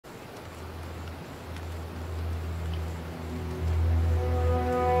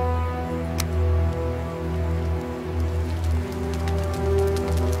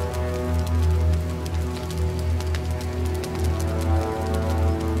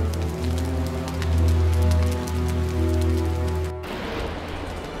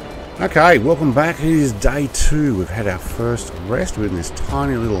Okay, welcome back. It is day 2. We've had our first rest. We're in this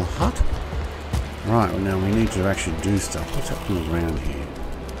tiny little hut. Right, well now we need to actually do stuff. What's happening around here?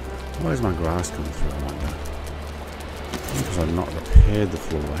 Why is my grass coming through, I wonder? Because I've not repaired the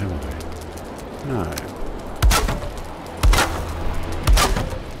floor, have I? No.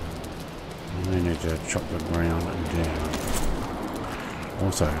 I need to chop the ground down.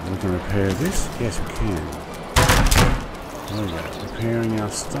 Also, we can repair this? Yes, we can. There we go. Repairing our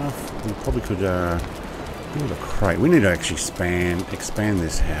stuff. We probably could build a crate. We need to actually expand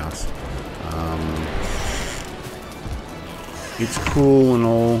this house. It's cool and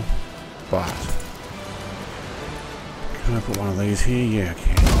all, but can I put one of these here? Yeah, I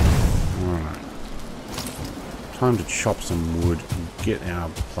can. Alright. Time to chop some wood and get our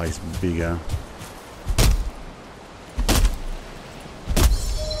place bigger.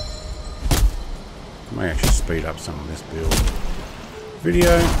 May actually speed up some of this build.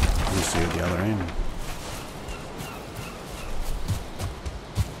 Video. We'll see at the other end.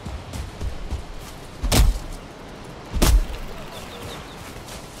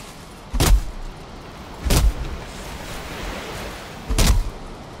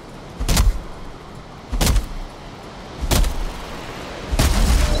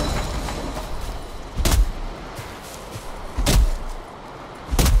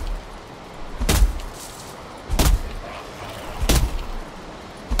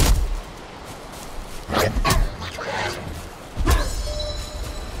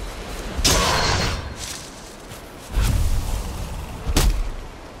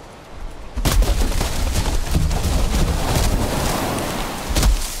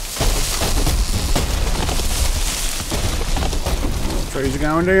 Trees are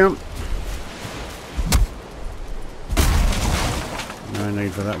going down. No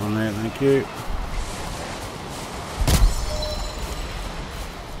need for that one there, thank you.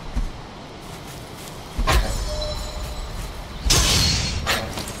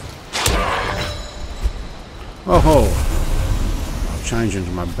 Oh, I'll change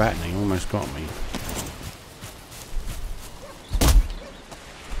into my battening, almost got me.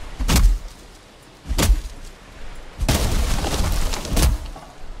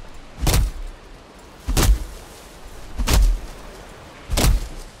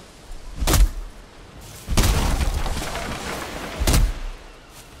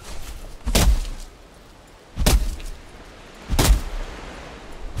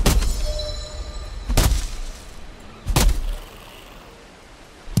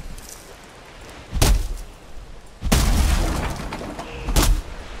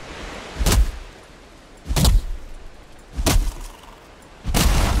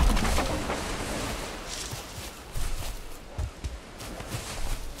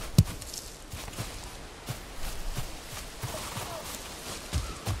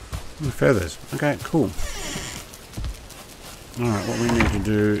 Feathers. Okay, cool. Alright, what we need to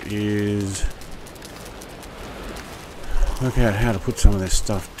do is work out how to put some of this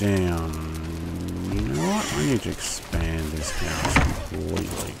stuff down. You know what? I need to expand this house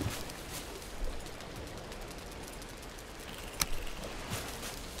completely.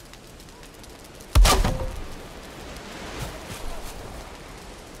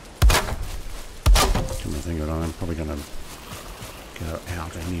 Come to think of it, I'm probably going to go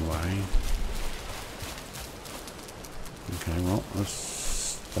out anyway. Okay, well, let's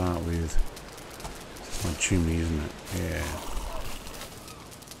start with, it's my chimney, isn't it? Yeah.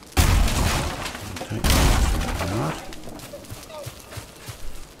 I'll take that out.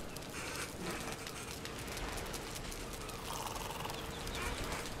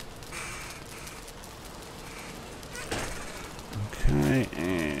 Okay,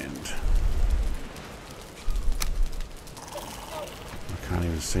 and can't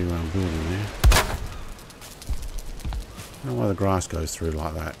even see what I'm building there. I don't know why the grass goes through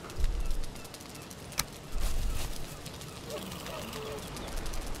like that.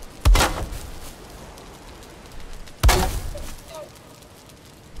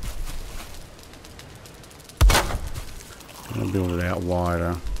 I'm going to build it out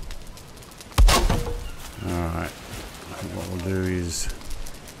wider. Alright, I think what we'll do is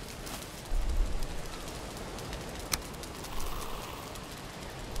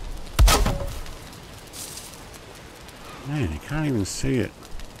man, you can't even see it.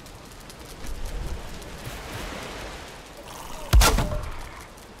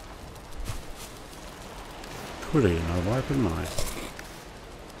 Could even have opened mine.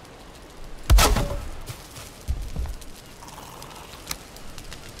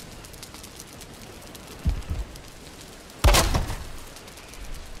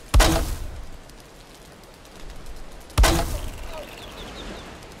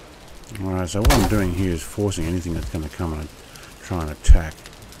 Alright, so what I'm doing here is forcing anything that's going to come and try and attack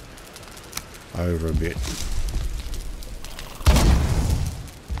over a bit.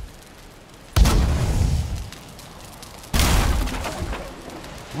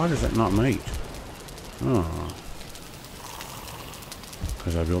 Why does that not meet? Oh.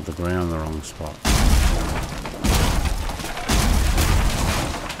 Because I built the ground in the wrong spot.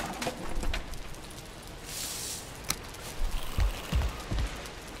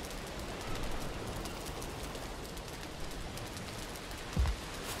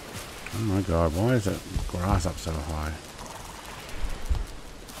 Oh my god, why is that grass up so high?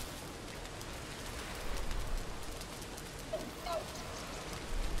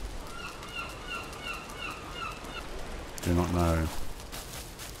 Do not know.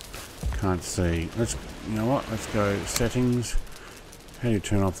 Can't see. Let's, you know what? Let's go settings. How do you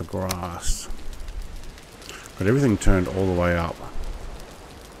turn off the grass? But everything turned all the way up.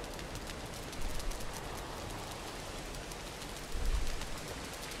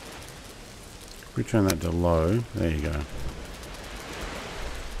 If we turn that to low, there you go.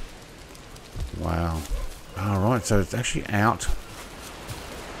 Wow. Alright, so it's actually out.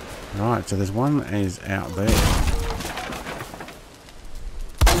 Right, so there's one that is out there.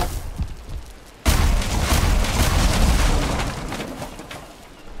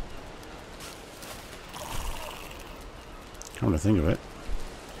 Come to think of it,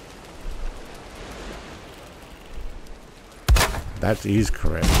 that is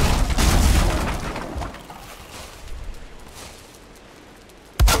correct.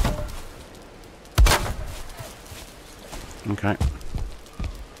 Okay.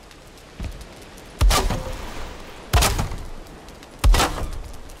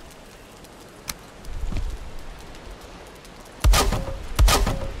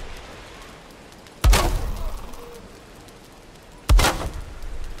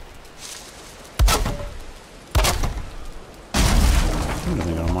 I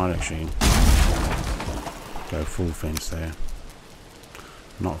think I might actually go full fence there.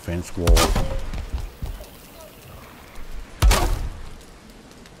 Not fence, wall.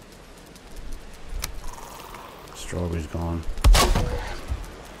 Strawberry's gone.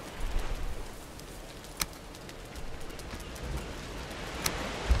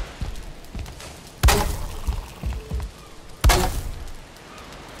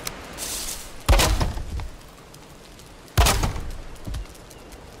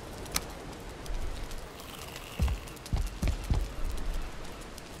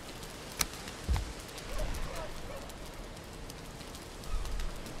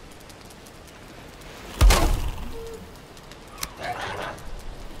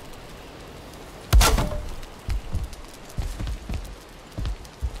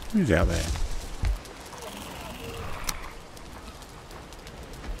 Who's out there?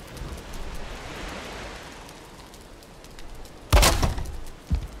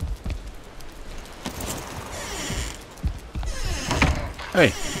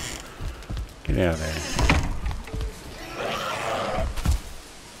 Hey! Get out of there.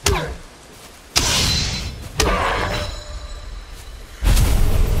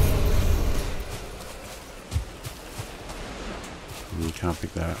 You can't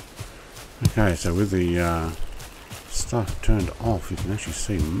pick that up. Okay, so with the stuff turned off, you can actually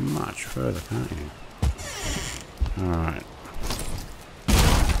see much further, can't you? Alright.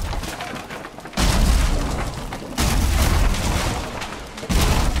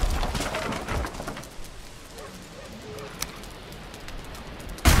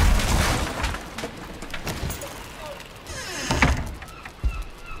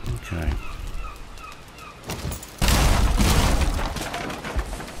 Okay.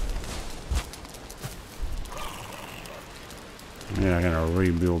 Yeah, I'm going to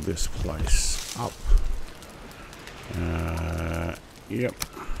rebuild this place up. Yep.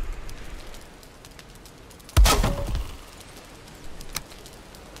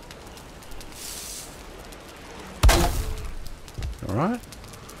 Alright?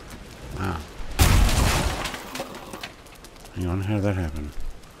 Ah. Hang on, how did that happen?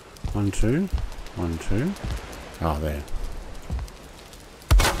 1, 2. 1, 2. Oh, there.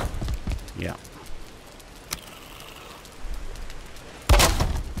 Yeah.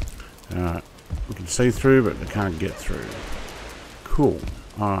 Alright, we can see through, but we can't get through. Cool.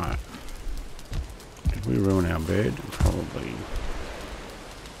 Alright. Did we ruin our bed? Probably.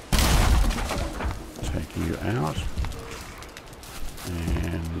 Take you out.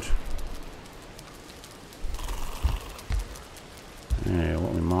 And yeah,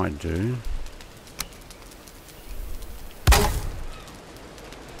 what we might do.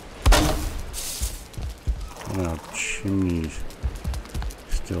 What our chimneys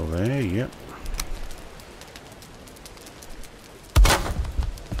Still there, yep.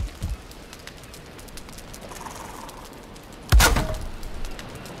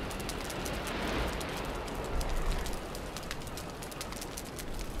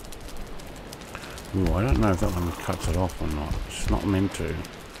 Ooh, I don't know if that one cuts it off or not. It's not meant to.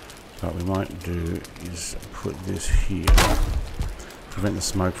 What we might do is put this here. Prevent the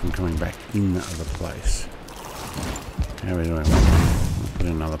smoke from coming back in the other place. How are we doing? Let's put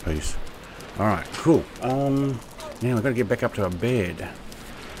in another piece. Alright, cool. Now we've got to get back up to our bed.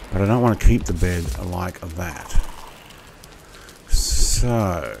 But I don't want to keep the bed like that.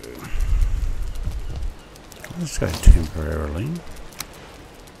 So... let's go temporarily.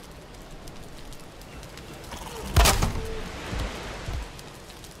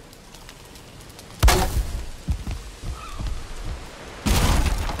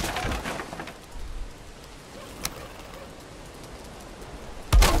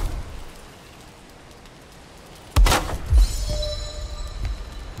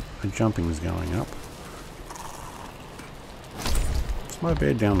 The jumping is going up. It's my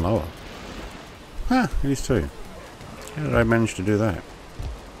bed down lower. Huh, it is too. How did I manage to do that?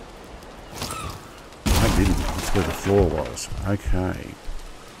 I didn't. That's where the floor was. Okay.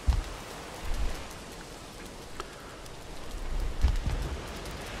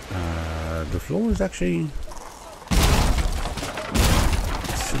 The floor is actually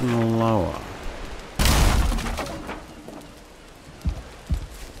sitting lower.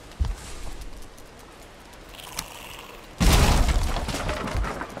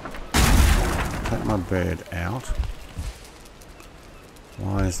 Take my bed out.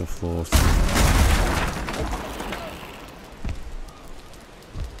 Why is the floor sitting lower?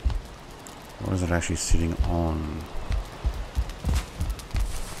 What is it actually sitting on?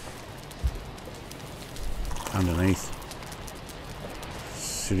 Underneath.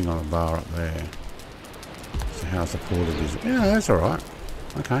 Sitting on a bar up there. So how supported is it? Yeah, that's alright.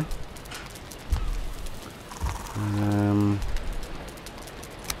 Okay.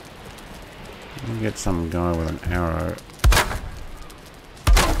 Let me get some guy with an arrow.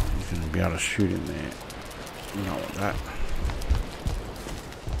 He's going to be able to shoot in there. Not like that.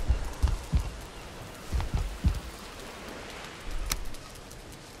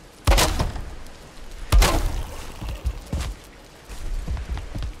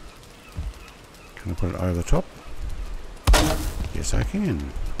 Can I put it over the top? Yes, I can.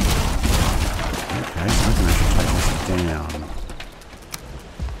 Okay, so I can actually take this down.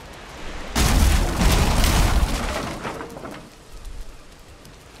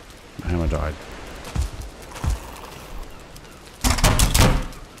 My hammer died.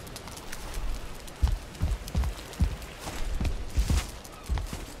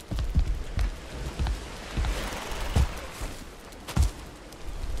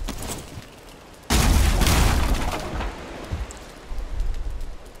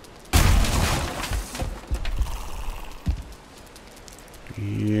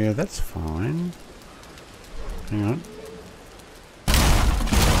 Yeah, that's fine. Hang on.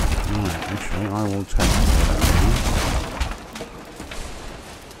 Right, actually, I will take that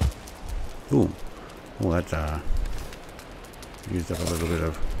down. Ooh. Well, that used up a little bit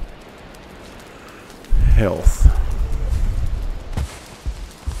of health.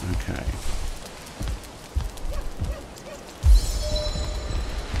 Okay.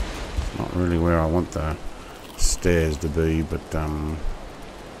 Not really where I want the stairs to be, but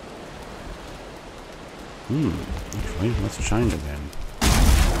actually, let's change it then.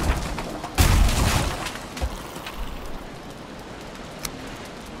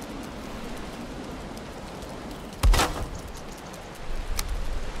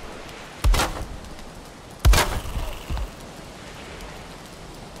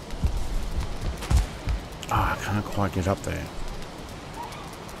 Ah, I can't quite get up there.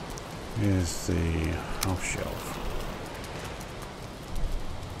 Here's the half shelf.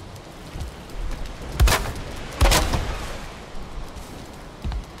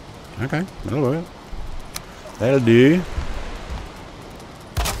 Okay, that'll work. That'll do.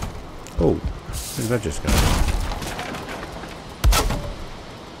 Oh, where did that just go?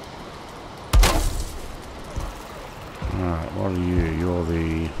 Alright, what are you? You're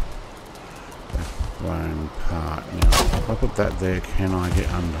the backbone part. Now, if I put that there, can I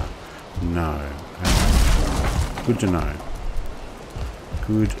get under? No. Okay. Good to know.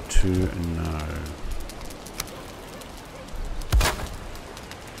 Good to know.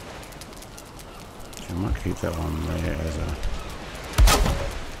 I might keep that one there as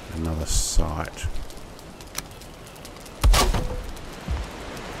another site.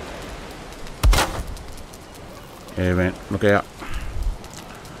 Air vent, look out.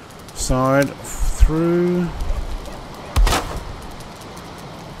 side through.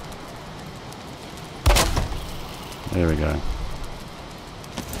 There we go. I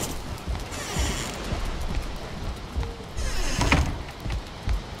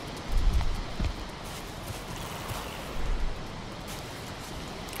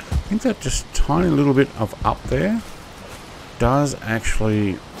think that just tiny little bit of up there does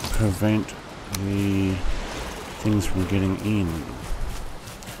actually prevent the things from getting in.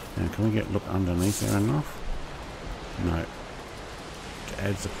 Now, can we look underneath there enough? No. To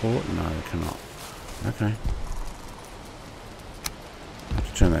add support? No, we cannot. Okay. I have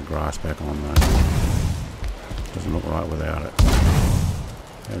to turn that grass back on though. Doesn't look right without it.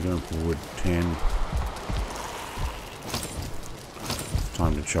 How are we doing for wood? 10.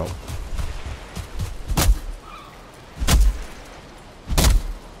 Time to chop.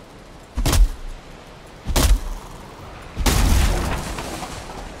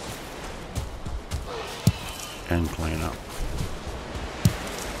 And clean up.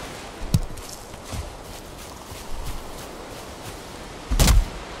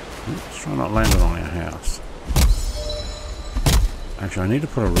 Let's try not land it on our house. Actually, I need to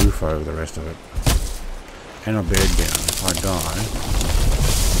put a roof over the rest of it. And a bed down. If I die,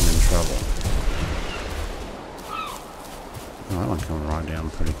 I'm in trouble. Oh, that one's coming right down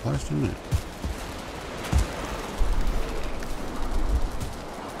pretty close, didn't it?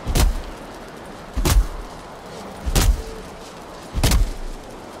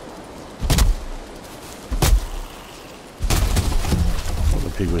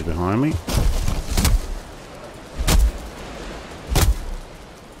 Pig was behind me.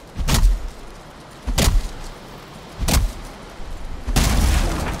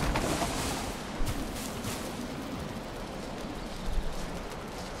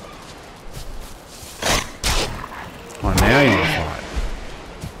 Oh, now you want to fight.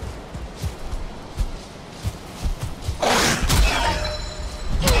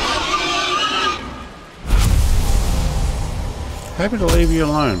 Happy to leave you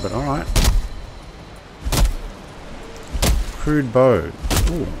alone, but alright. Crude bow.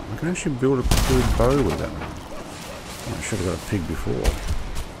 Ooh, I can actually build a crude bow with that one. Oh, I should have got a pig before.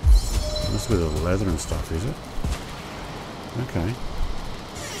 That's with the leather and stuff, is it? Okay.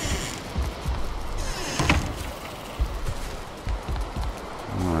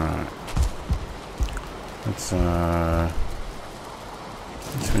 Alright.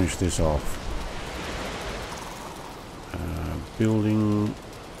 Let's finish this off. Building.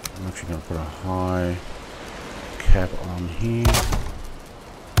 I'm actually going to put a high cap on here.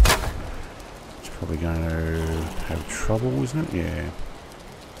 It's probably going to have trouble, isn't it? Yeah.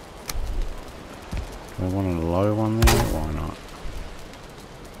 Do I want a low one there? Why not?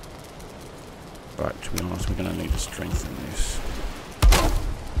 But to be honest, we're going to need to strengthen this.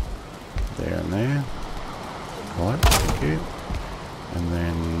 There and there. Right, thank you. And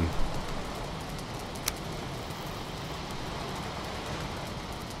then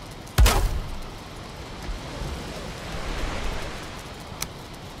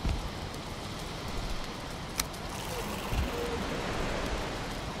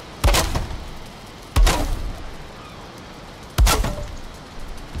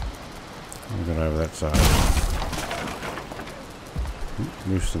we'll get over that side.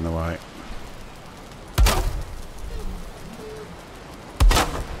 Roof's in the way.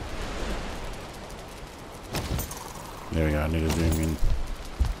 There we go, I need to zoom in.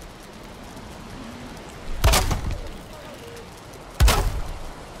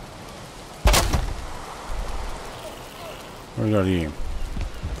 What do we got here?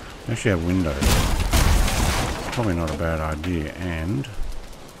 We actually have windows. It's probably not a bad idea, and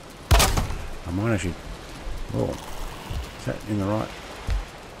I might actually... Oh, is that in the right?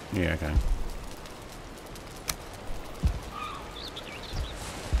 Yeah, okay.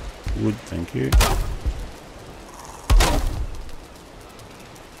 Wood, thank you.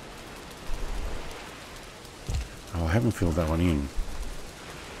 Oh, I haven't filled that one in.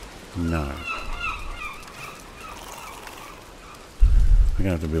 No. We're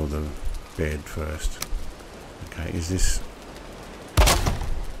going to have to build a bed first. Okay, is this...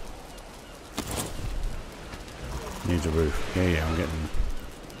 Needs a roof. Yeah, I'm getting...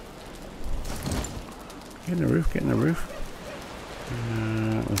 Getting a roof, getting a roof.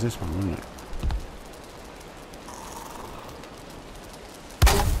 It was this one, wasn't it?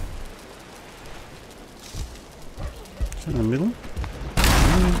 Is that in the middle?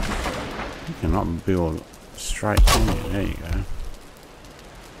 You cannot build straight, can you? There you go.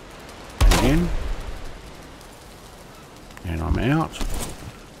 And again. And I'm out.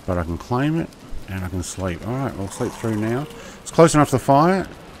 But I can claim it. And I can sleep. Alright, we'll sleep through now. It's close enough to the fire.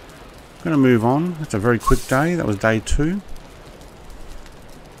 I'm going to move on. That's a very quick day. That was day 2.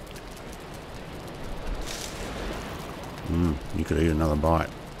 You could eat another bite.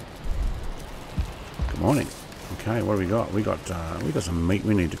 Good morning. Okay, what do we got? We got some meat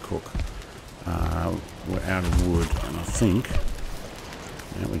we need to cook. We're out of wood, and I think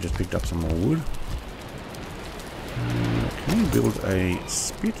we just picked up some more wood. Can you build a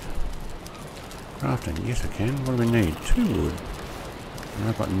spit? Crafting, yes I can. What do we need? 2 wood. And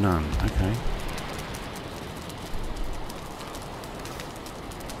I've got none. Okay.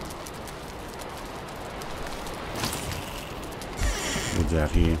 Wood's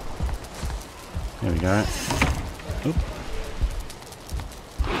out here. There we go. Oop.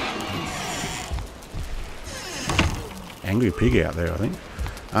 Angry pig out there, I think.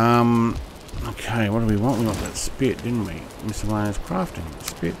 Okay, what do we want? We want that spit, didn't we? Miscellaneous crafting.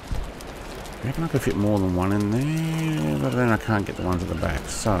 Spit. I reckon I could fit more than one in there, but then I can't get the ones at the back.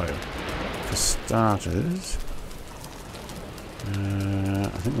 So, for starters, I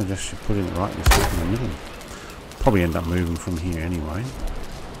think we'll just put in right this in the middle. Probably end up moving from here anyway.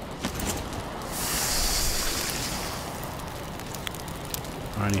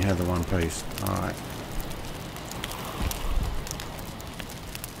 I only had the one piece. Alright.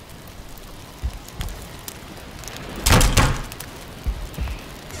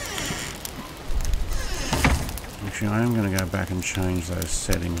 Actually, I am going to go back and change those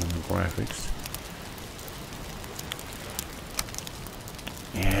settings on the graphics.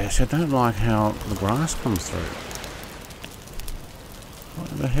 Yes, I don't like how the grass comes through. What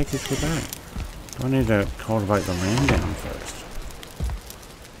the heck is with that? Do I need to cultivate the land down first?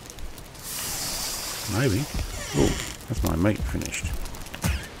 Maybe. Oh, that's my meat finished.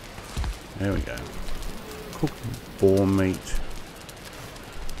 There we go. Cooked boar meat.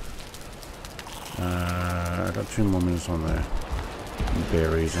 I've got 2 more minutes on the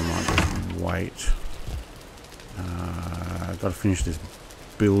berries. I might just wait. I've got to finish this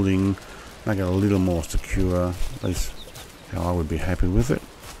building, make it a little more secure. At least how I would be happy with it.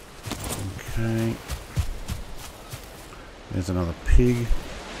 Okay. There's another pig.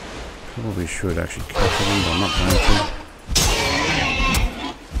 Probably should actually catch it, but I'm not going to.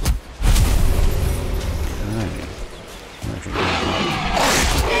 Okay.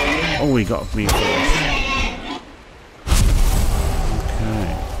 Oh, he got me first. Okay.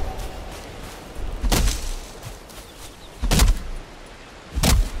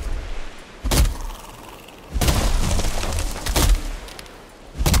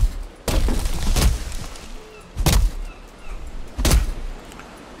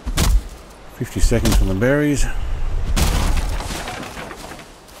 Seconds on the berries.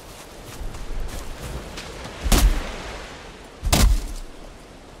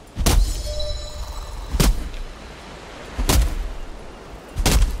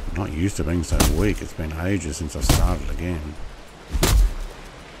 Not used to being so weak. It's been ages since I started again.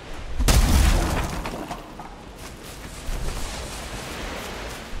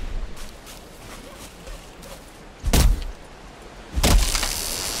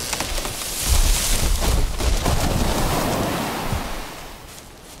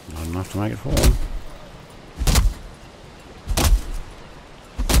 To make it fall.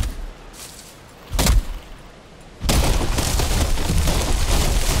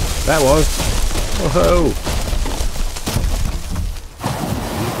 That was. Whoa!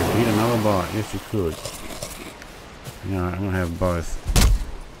 You could eat another bite. Yes, you could. No, I'm gonna have both.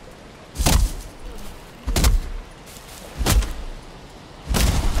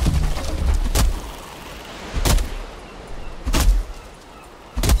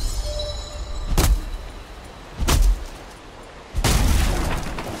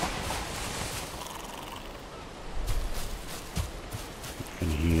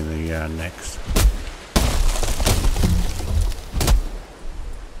 Next.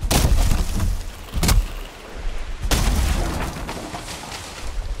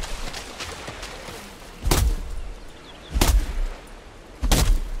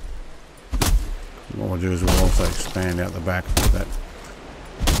 What we'll do is we'll also expand out the back of that.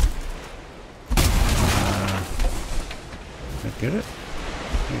 Did I get it?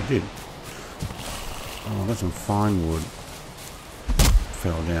 Yeah, it did. Oh, that's some fine wood.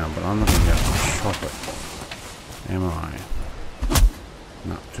 Fell down, but I'm not going to be able to chop it. Am I?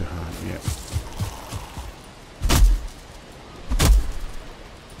 Not too hard yet.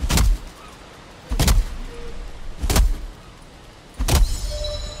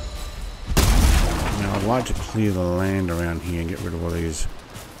 Now I'd like to clear the land around here and get rid of all these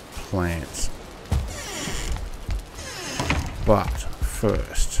plants. But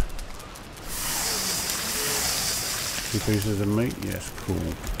first, 2 pieces of meat, yes, cool.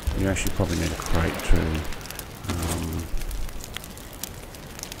 You actually probably need a crate too.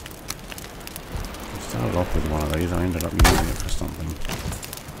 I started off with one of these, I ended up using it for something.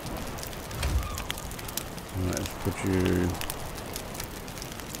 Alright, let's put you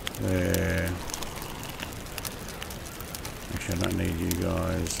there. Actually, I don't need you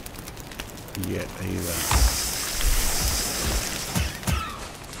guys yet either.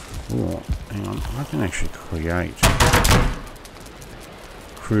 Oh, hang on, I can actually create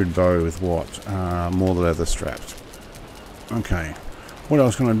crude bow with what? More leather straps. Okay, what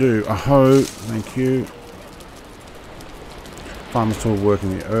else can I do? A hoe, thank you. Farmer's tool,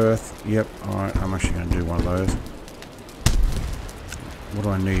 working the earth. Yep, alright, I'm actually going to do one of those. What do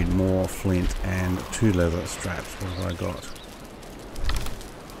I need? More flint and 2 leather straps. What have I got?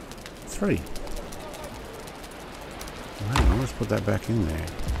 3. Well, hang on, let's put that back in there.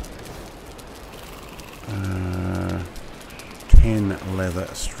 10 leather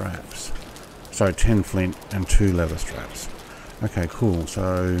straps. So 10 flint and 2 leather straps. Okay, cool.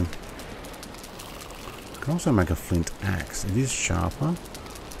 So I can also make a flint axe. It is sharper.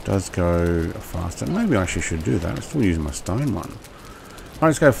 Does go faster. Maybe I actually should do that. I'm still using my stone one. Alright,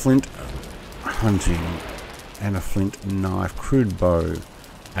 let's go flint hunting and a flint knife. Crude bow.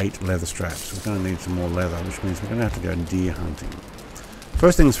 8 leather straps. We're going to need some more leather, which means we're going to have to go deer hunting.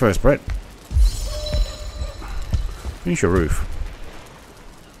 First things first, Brett. Finish your roof.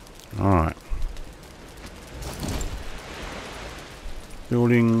 Alright.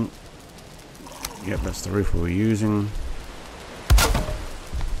 Building. Yep, that's the roof we were using.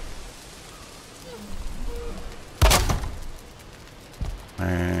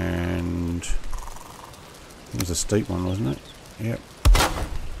 And it was a steep one, wasn't it? Yep.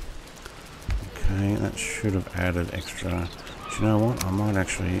 Okay, that should have added extra. Do you know what? I might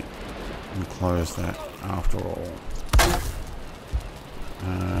actually enclose that after all.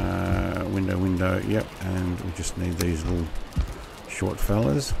 Window, yep, and we just need these little short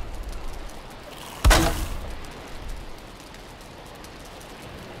fellas.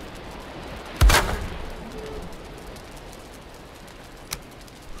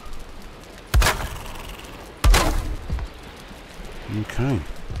 Okay.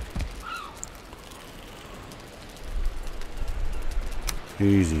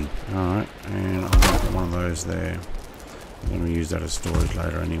 Easy. Alright, and I'm going to put one of those there. I'm going to use that as storage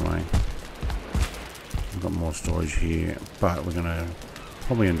later anyway. We've got more storage here, but we're going to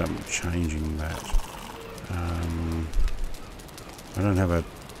probably end up changing that. I don't have a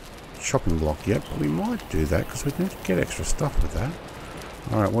chopping block yet, but we might do that because we can get extra stuff with that.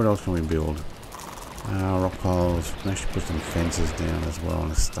 Alright, what else can we build? Rock piles. We can actually put some fences down as well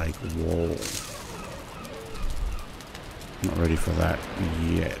and a stake wall. Not ready for that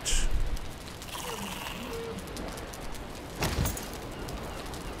yet.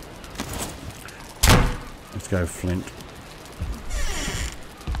 Let's go flint.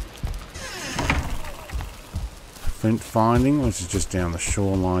 Flint finding, which is just down the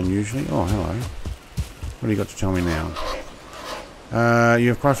shoreline usually. Oh, hello. What do you got to tell me now? You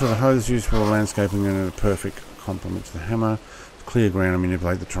have crafted a hoe that's used for landscaping and a perfect complement to the hammer. Clear ground and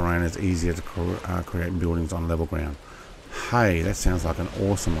manipulate the terrain. It's easier to create buildings on level ground. Hey, that sounds like an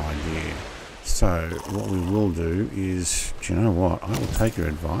awesome idea. So, what we will do is, do you know what? I will take your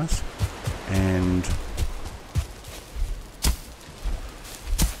advice and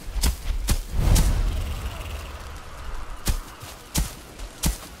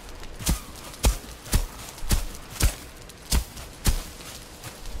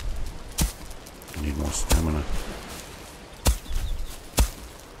I need more stamina.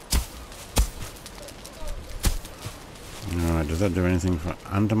 Alright, does that do anything for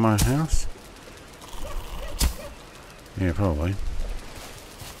under my house? Yeah, probably.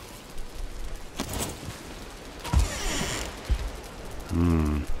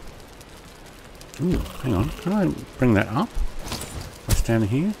 Ooh, hang on. Can I bring that up? By standing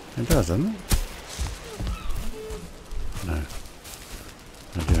here? It does, doesn't it? No.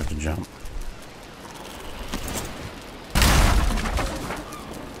 I do have to jump.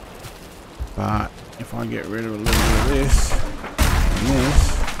 But if I get rid of a little bit of this and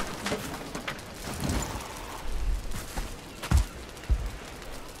this,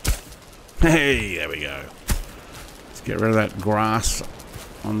 hey, there we go. Let's get rid of that grass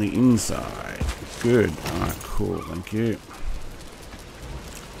on the inside. Good. Alright, cool. Thank you.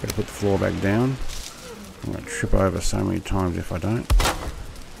 Better put the floor back down. I'm going to trip over so many times if I don't.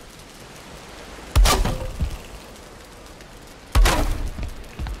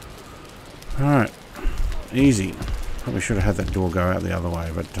 Alright. Easy. Probably should have had that door go out the other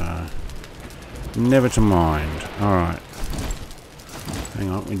way, but never to mind. Alright. Hang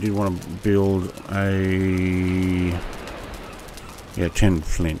on, we did want to build a... Yeah, 10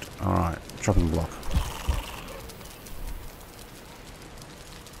 flint. Alright, chopping block.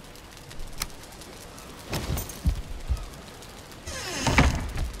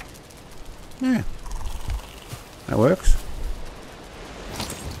 Yeah. That works.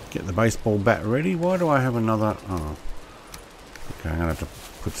 Get the baseball bat ready. Why do I have another... Oh. Okay, I'm going to have to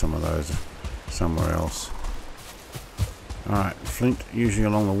put some of those somewhere else. Alright, flint usually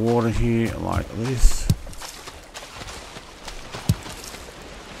along the water here, like this.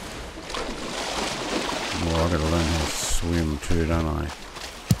 Well, I've got to learn how to swim too, don't I?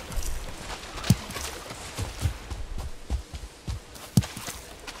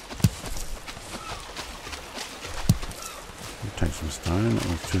 Take some stone, that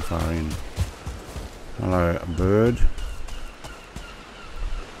was too far in. Hello, a bird.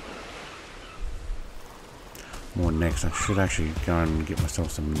 More necks. I should actually go and get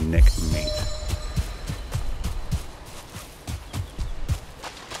myself some neck meat.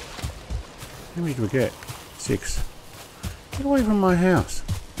 How many do we get? 6. Get away from my house.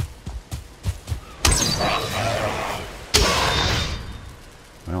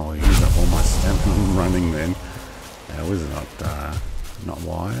 Well, I used up all my stamina running then. That was not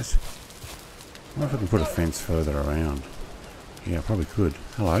wise. I wonder if I can put a fence further around. Yeah, I probably could.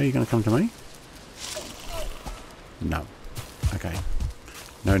 Hello, are you going to come to me? No. Okay.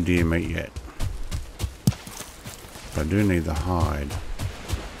 No deer meat yet. But I do need the hide.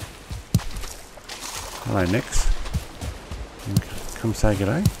 Hello, Nix. Come say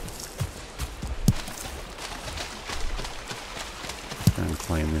g'day. Go and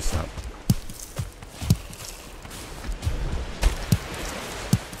clean this up.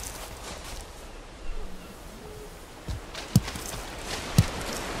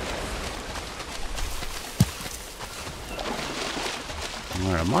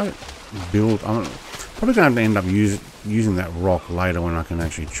 I might build... I'm probably going to end up using that rock later when I can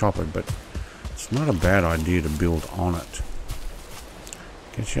actually chop it, but it's not a bad idea to build on it.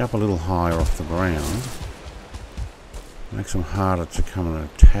 Gets you up a little higher off the ground. Makes them harder to come and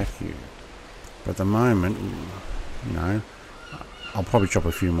attack you. But at the moment, you know, I'll probably chop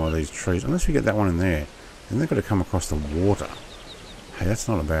a few more of these trees. Unless we get that one in there. Then they've got to come across the water. Hey, that's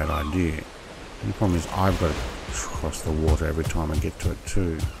not a bad idea. The problem is I've got to cross the water every time I get to it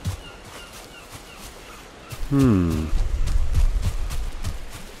too.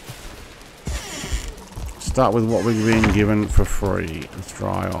 Start with what we've been given for free. Let's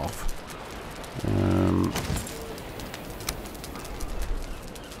dry off.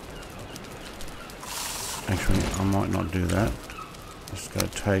 Actually, I might not do that. Just go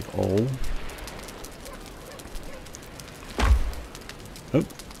take all. Oh.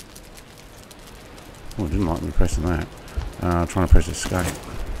 Oh, it didn't like me pressing that. Trying to press escape.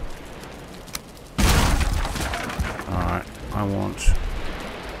 Alright, I want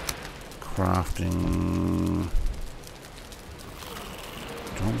crafting.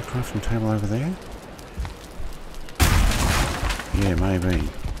 Do I want the crafting table over there? Yeah, maybe.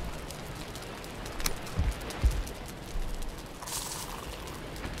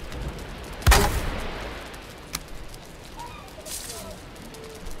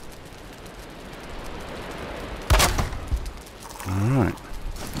 Alright.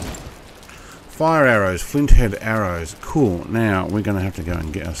 Fire arrows, flint head arrows. Cool. Now we're going to have to go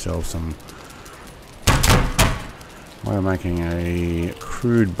and get ourselves some... We're making a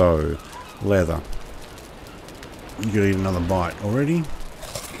crude bow. Leather. You gotta eat another bite already.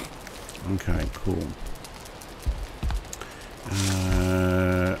 Okay, cool.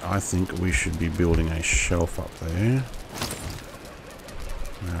 I think we should be building a shelf up there.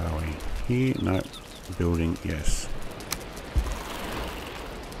 Where are we? Here? No. Building, yes.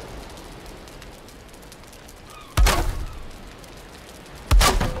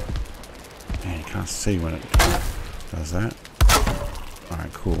 Man, you can't see when it does that.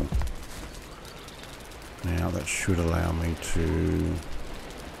 Alright, cool. Now that should allow me to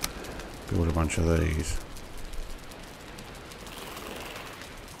build a bunch of these.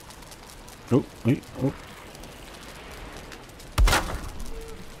 Oh, wait, oh.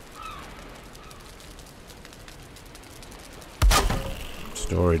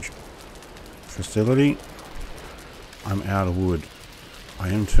 Storage facility. I'm out of wood. I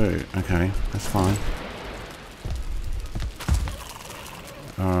am too. Okay, that's fine.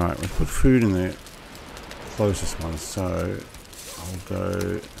 Alright, we'll put food in the closest one. So I'll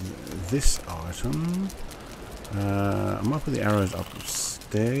go this item. I might put the arrows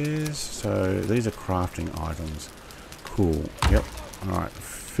upstairs. So these are crafting items. Cool. Yep. Alright,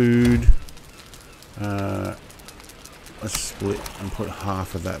 food. let's split and put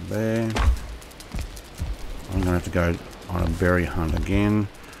half of that there. I'm going to have to go on a berry hunt again.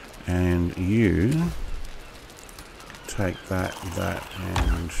 And you take that,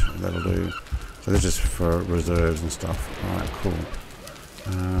 and that'll do. So this is for reserves and stuff. Alright, cool.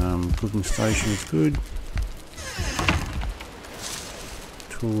 Cooking station is good.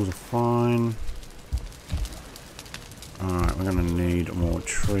 Tools are fine. Alright, we're going to need more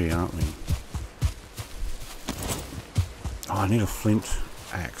tree, aren't we? Oh, I need a flint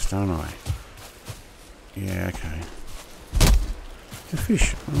axe, don't I? Yeah, okay. The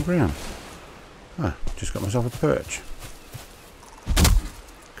fish on the ground. Oh, just got myself a perch.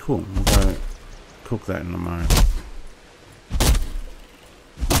 Cool, we'll go cook that in a moment. Don't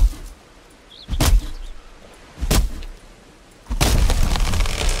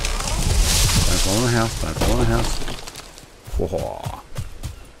fall in the house, don't fall in the house. Whoa.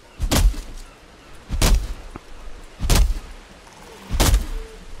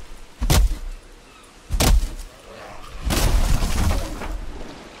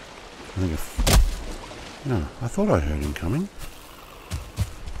 No, I thought I heard him coming.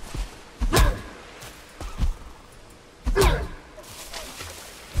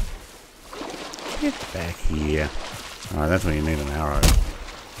 Get back here. Alright, that's when you need an arrow.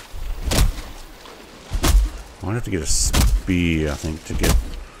 I'd have to get a spear, I think, to get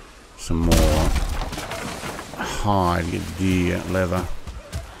some more hide, get deer, leather.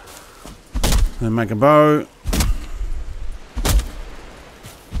 Then make a bow.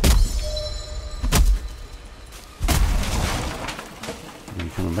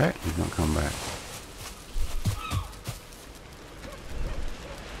 Back? He's not come back.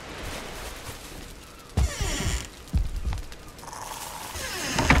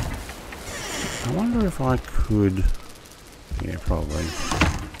 I wonder if I could, yeah, probably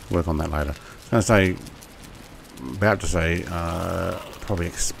work on that later. I was going to say, about to say, probably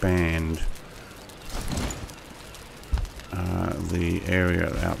expand the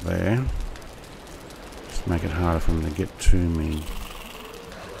area out there. Just make it harder for them to get to me.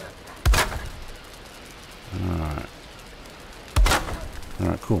 Alright.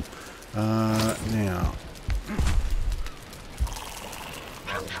 Alright, cool. Now.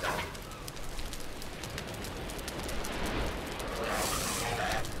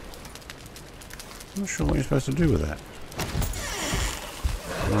 I'm not sure what you're supposed to do with that.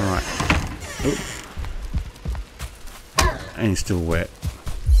 Alright. Oop. And he's still wet.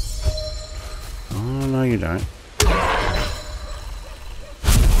 Oh, no you don't.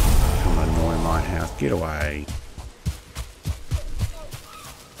 House. Get away.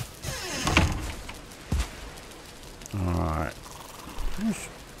 Alright. How much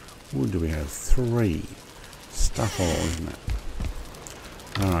wood do we have? 3. Stuff all, isn't it?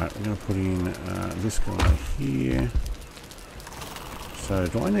 Alright, we're going to put in this guy here. So,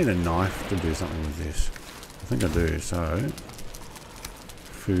 do I need a knife to do something with this? I think I do. So,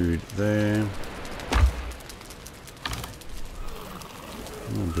 food there.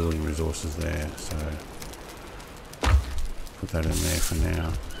 More building resources there, so put that in there for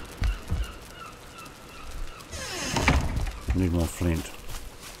now. Need more flint.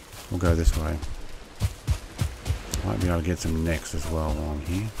 We'll go this way. Might be able to get some necks as well while I'm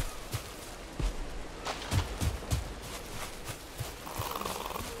here.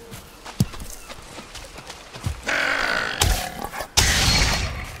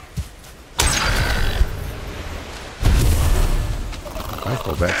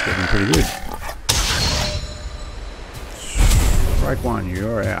 Baseball bat's getting pretty good. Strike 1,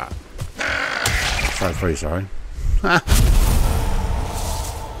 you're out. Strike 3, sorry.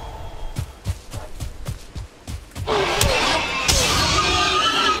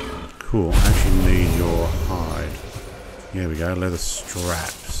 Cool, I actually need your hide. Here we go, leather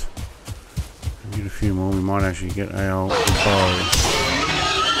straps. Get a few more, we might actually get our bow.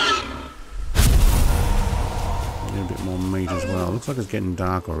 A bit more meat as well. Looks like it's getting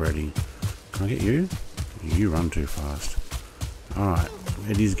dark already. Can I get you? You run too fast. Alright,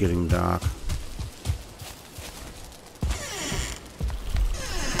 it is getting dark.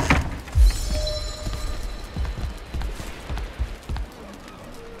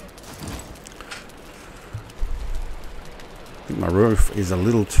 I think my roof is a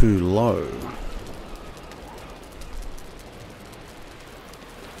little too low.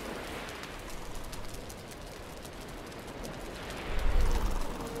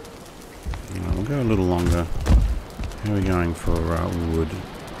 We'll go a little longer. How are we going for wood?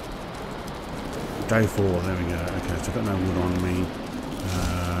 Day 4, there we go. Okay, so I've got no wood on me.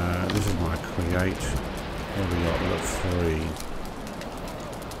 This is my create. What have we got? We've got 3.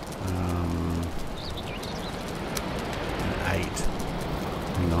 3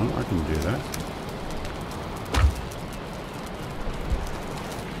 can do that.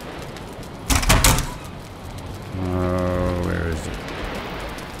 Oh, where is it?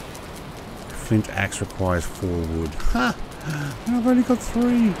 Flint axe requires 4 wood. Ha! And I've only got 3.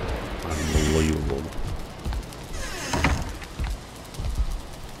 Unbelievable.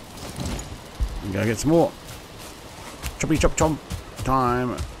 Go get some more. Choppy chop chomp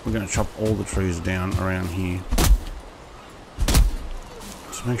time. We're going to chop all the trees down around here.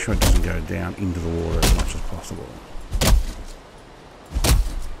 Just make sure it doesn't go down into the water as much as possible.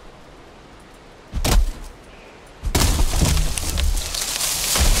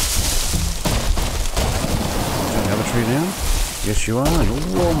 Is the other tree down? Yes, you are.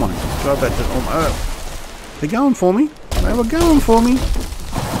 Oh my god, that did. Oh, they're going for me. They were going for me.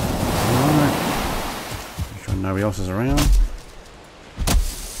 Alright. Make sure nobody else is around.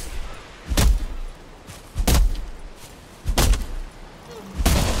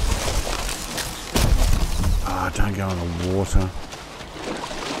 Don't go in the water. We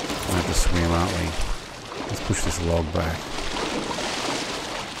have to swim, aren't we? Let's push this log back.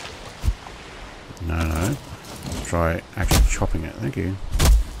 No. Let's try actually chopping it. Thank you.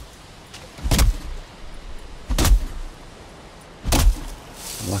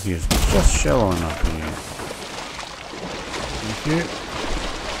 Lucky it's just shallowing up here. Thank you.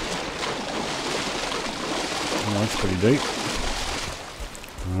 Oh, that's pretty deep.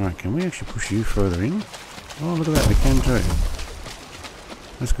 Alright, can we actually push you further in? Oh, look at that, we can too.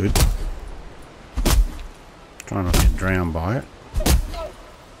 That's good. Try not to get drowned by it.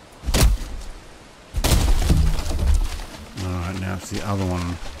 Alright, now it's the other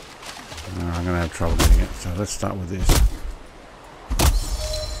one. I'm going to have trouble getting it, so let's start with this.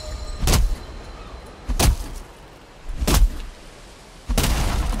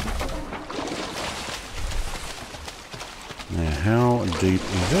 Now, how deep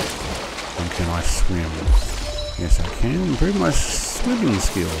is it? And can I swim? Yes, I can. Improve my swimming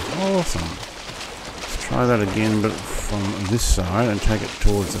skills. Awesome. Let's try that again, but from this side and take it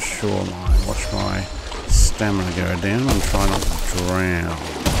towards the shoreline. Watch my stamina go down and try not to drown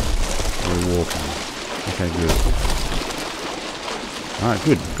while walking. Okay, good. Alright,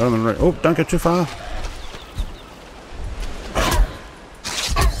 good. Got him in the... Oh, don't go too far.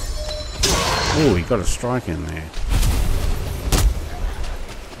 Oh, he got a strike in there.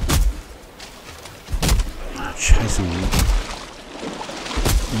 Chasing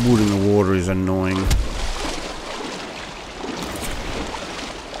wood in the water is annoying.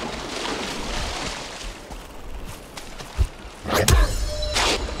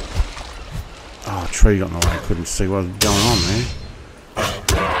 Oh, a tree got in the way. I couldn't see what was going on there.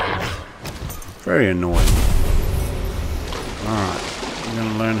 Very annoying. Alright, we're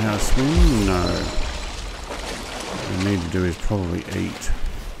going to learn how to swim? No. What we need to do is probably eat.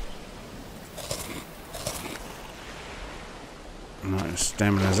 Right,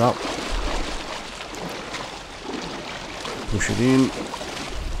 stamina's up. Push it in.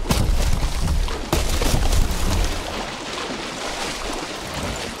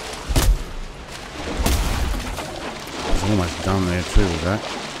 It's almost done there too with that.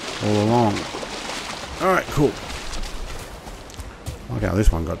 All along. Alright, cool. Look how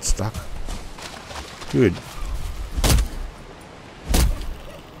this one got stuck. Good.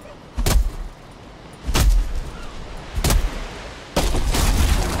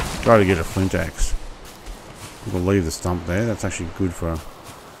 Try to get a flint axe. We'll leave the stump there. That's actually good for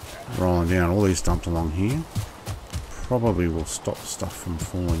rolling down all these stumps along here. Probably will stop stuff from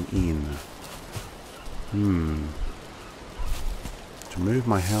falling in. To move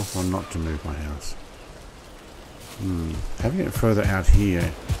my house or not to move my house? Having it further out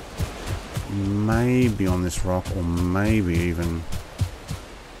here, maybe on this rock or maybe even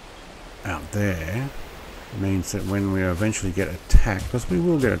out there, means that when we eventually get attacked, because we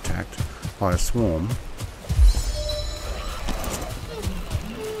will get attacked by a swarm,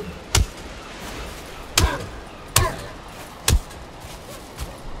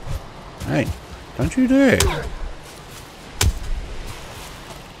 hey, don't you dare.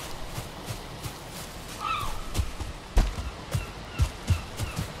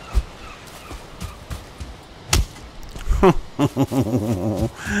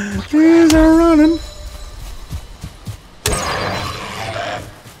 Here's a running.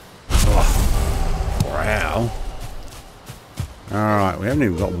 Wow. Alright, we haven't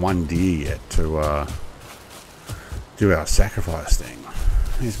even got one deer yet to do our sacrifice thing.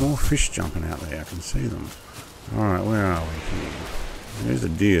 There's more fish jumping out there, I can see them. Alright, where are we here? There's a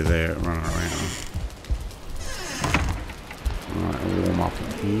deer there running around. Alright, warm up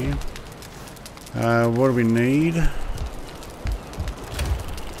in here. What do we need?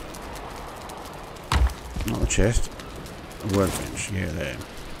 Not the chest. A workbench. Yeah, there.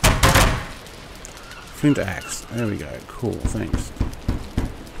 Flint axe. There we go. Cool. Thanks.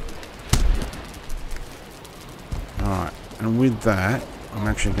 Alright. And with that, I'm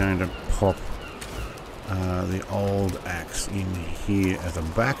actually going to pop the old axe in here as a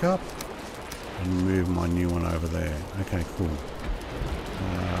backup and move my new one over there. Okay, cool.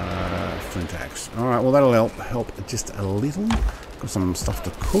 Flint axe. Alright, well that'll help just a little. Got some stuff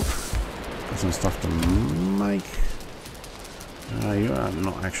to cook. Got some stuff to make. You are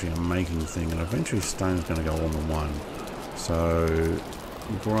not actually a making thing, and eventually stone's going to go on the one. So,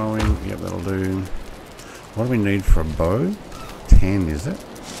 growing, yep, that'll do. What do we need for a bow? 10, is it?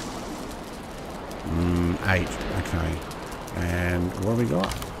 8, okay. And what have we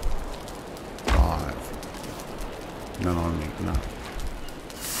got? 5. None on me, no.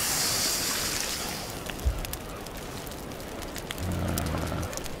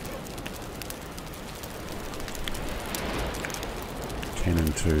 10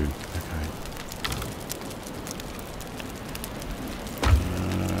 and 2, okay.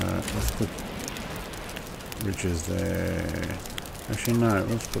 Let's put riches there. Actually, no,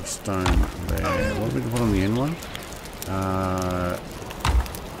 let's put stone there. What did we put on the end one?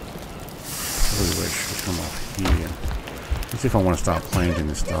 Probably which should come off here. Let's see if I want to start planting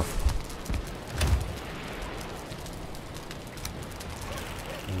this stuff.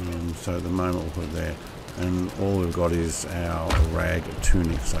 So at the moment we'll put it there. And all we've got is our rag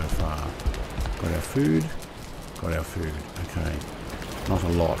tunic so far. Got our food. Got our food. Okay. Not a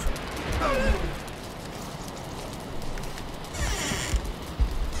lot.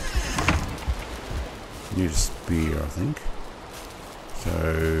 Need a spear, I think.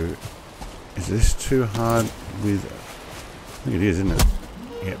 So, is this too hard with... I think it is, isn't it?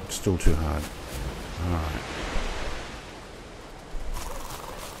 Yep, it's still too hard. Alright.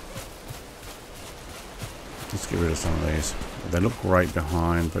 Let's get rid of some of these. They look great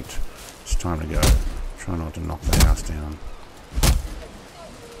behind, but it's time to go. Try not to knock the house down.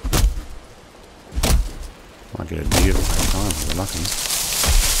 Might get a deer at the same time if we're lucky.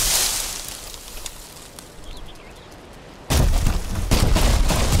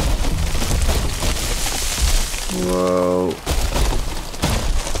 Whoa.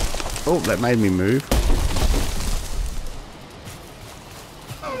 Oh, that made me move.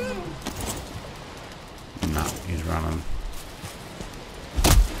 Nah, he's running.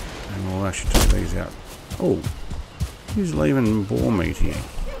 And we'll actually take these out. Oh, he's leaving boar meat here.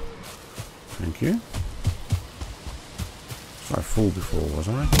 Thank you. Was I full before, was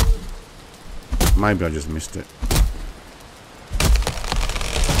I? Maybe I just missed it.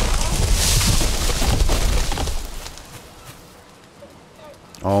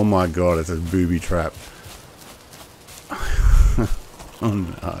 Oh my god, it's a booby trap. Oh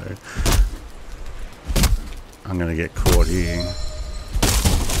no. I'm gonna get caught here.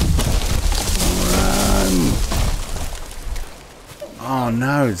 Run! Oh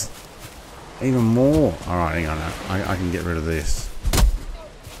no, it's even more. Alright, hang on. I can get rid of this.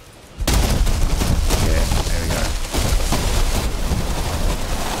 Yeah, there we go.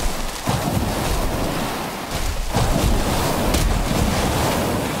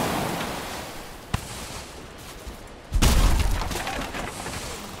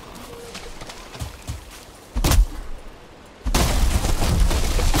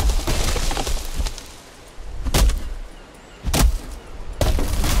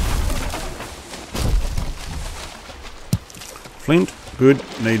 Flint, good,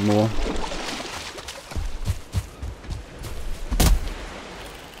 need more.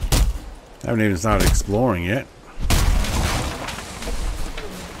 Haven't even started exploring yet.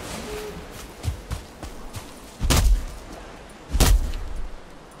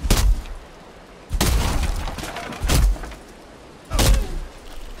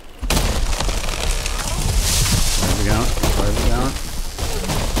 Where's it going? Where's it going?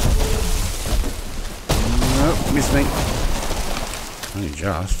 Nope, missed me. Only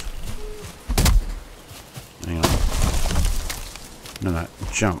just. Hang on. No,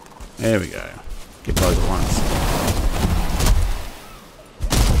 jump. There we go. Get both at once.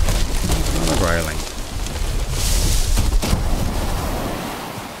 Another railing.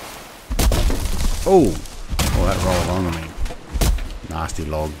 Oh! Oh, that rolled onto me. Nasty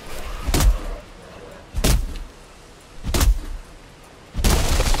log.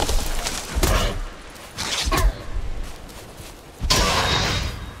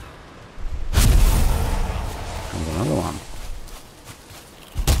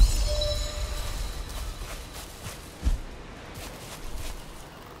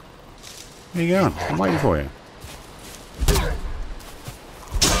 Where you going? I'm waiting for you.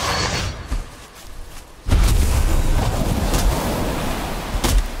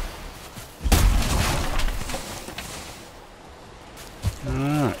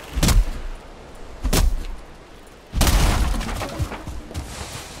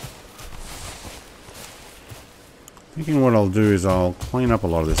 Thinking what I'll do is I'll clean up a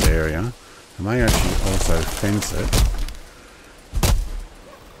lot of this area. I may actually also fence it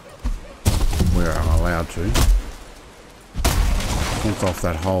where I'm allowed to. Fence off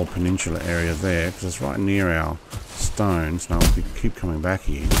that whole peninsula area there because it's right near our stones. Now we'll keep coming back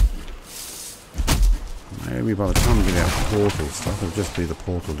here. Maybe by the time we get our portal stuff, it'll just be the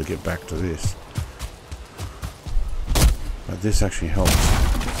portal to get back to this. But this actually helps.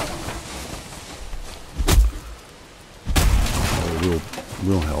 Or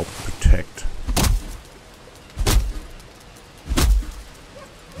will help protect.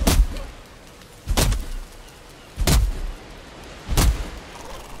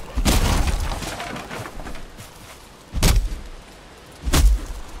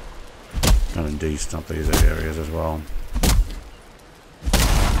 Going to de-stump these areas as well.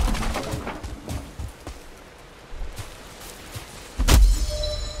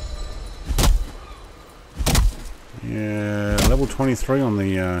 Yeah, level 23 on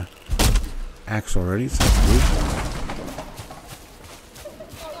the axe already, so that's good.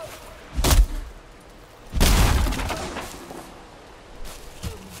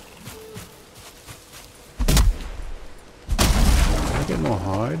 Did I get more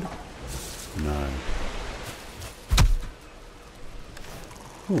hide? No.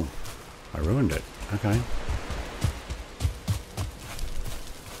 Ooh, I ruined it. Okay.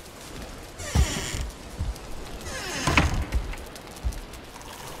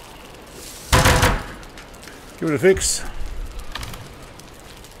 Give it a fix.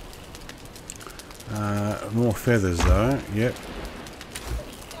 More feathers though. Yep.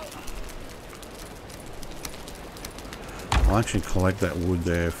 I'll actually collect that wood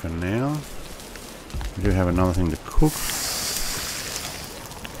there for now. We do have another thing to cook.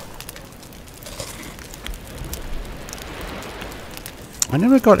 I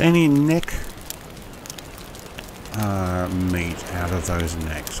never got any neck meat out of those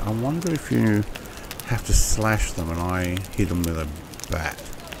necks. I wonder if you have to slash them and I hit them with a bat.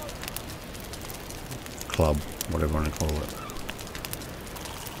 Club, whatever you want to call it.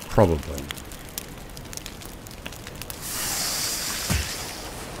 Probably.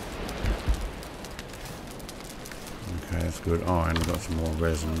 Okay, that's good. Oh, and I've got some more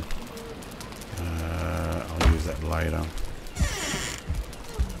resin. I'll use that later.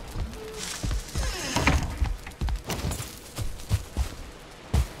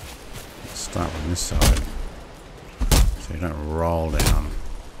 Let's start on this side, so you don't roll down.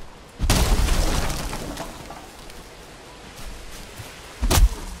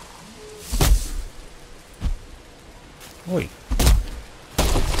 Oi.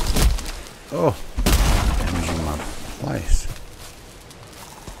 Oh, damaging my place.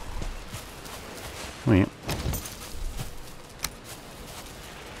 Oh yeah.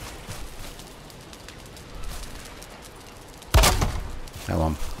 How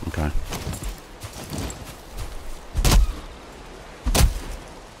long? Okay.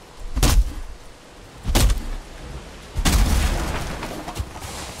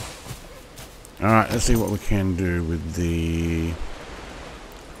 Alright, let's see what we can do with the...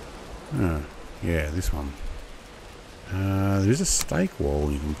 yeah, this one. There's a stake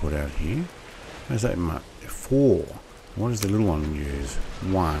wall you can put out here. How's that much? 4. What does the little one use?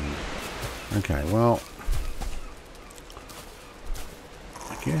 1. Okay, well...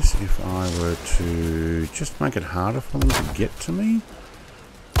 I guess if I were to just make it harder for them to get to me...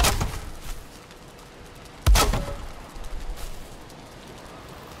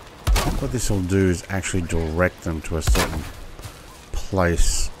 What this will do is actually direct them to a certain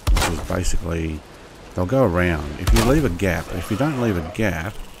place, which is basically, they'll go around. If you leave a gap, if you don't leave a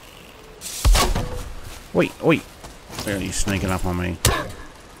gap... Wait, wait! He's sneaking up on me.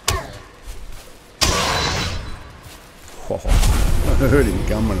 Oh, I heard him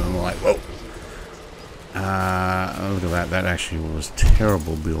coming and I'm like, whoa! Look at that, that actually was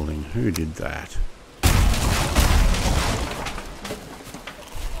terrible building. Who did that?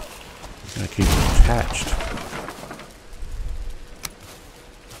 Gotta keep it attached.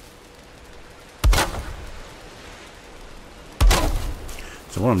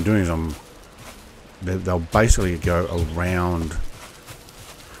 So what I'm doing is they'll basically go around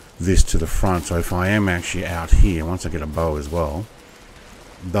this to the front. So if I am actually out here, once I get a bow as well,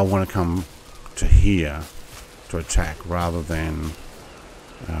 they'll want to come to here to attack rather than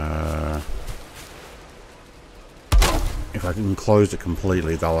if I can close it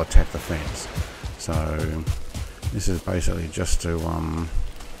completely, they'll attack the fence. So this is basically just to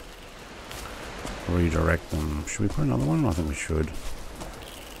redirect them. Should we put another one? I think we should.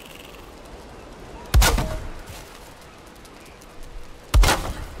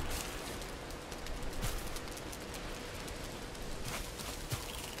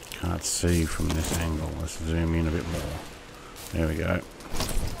 see from this angle. Let's zoom in a bit more. There we go.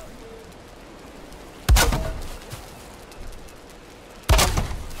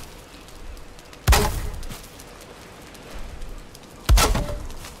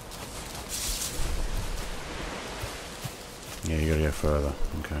 Yeah, you gotta go further.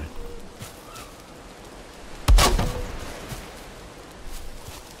 Okay.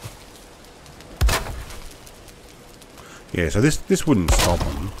 Yeah, so this wouldn't stop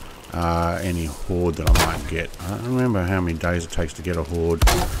them. Any horde that I might get. I don't remember how many days it takes to get a horde,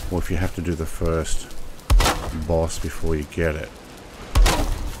 or if you have to do the first boss before you get it.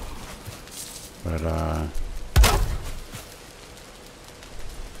 But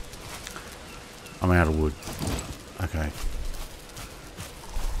I'm out of wood. Okay.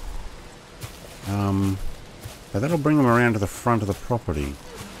 But that'll bring them around to the front of the property.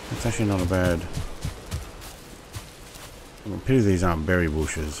 That's actually not a bad. Pity these aren't berry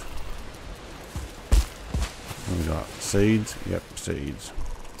bushes. What we got? Seeds? Yep, seeds.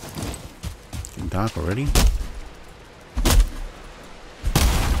 Getting dark already.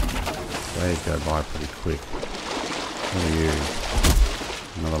 Days go by pretty quick. What are you?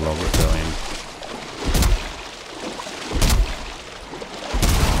 Another log rebellion.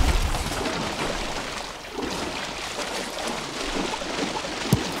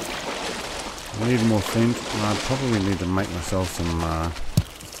 I need more flint, and I probably need to make myself some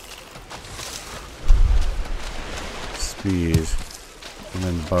spears and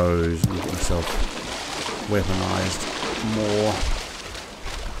then bows and get myself weaponized more.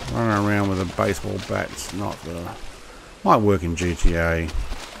 Running around with a baseball bat's not the... Might work in GTA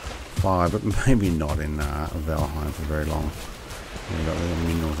 5, but maybe not in Valheim for very long. We've got little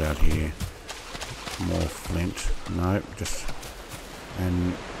minerals out here. More flint. Nope, just...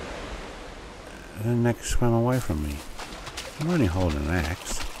 And the neck swam away from me. I'm only holding an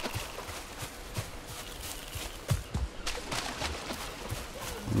axe.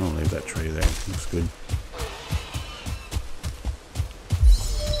 I'm gonna leave that tree there. Looks good.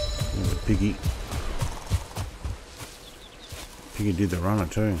 There's a piggy. Piggy did the runner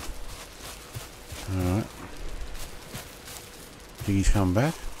too. Alright. Piggy's come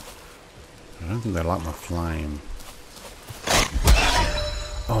back. I don't think they like my flame.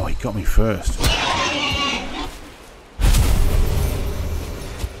 Oh, he got me first.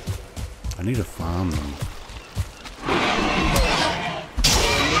 I need to farm them.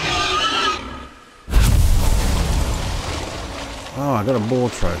 Oh, I got a boar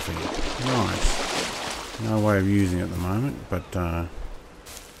trophy. Nice. No way of using it at the moment, but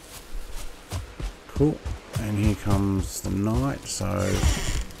cool. And here comes the night, so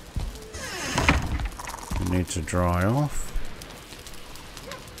we need to dry off.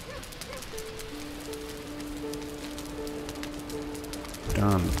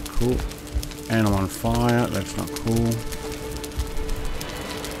 Done. Cool. And I'm on fire. That's not cool.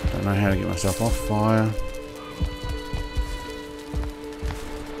 Don't know how to get myself off fire.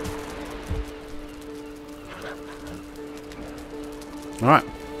 Alright.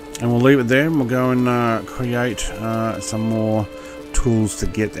 And we'll leave it there. And we'll go and create some more tools to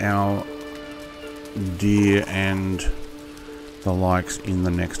get our deer and the likes in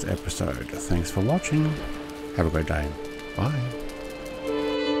the next episode. Thanks for watching. Have a great day. Bye.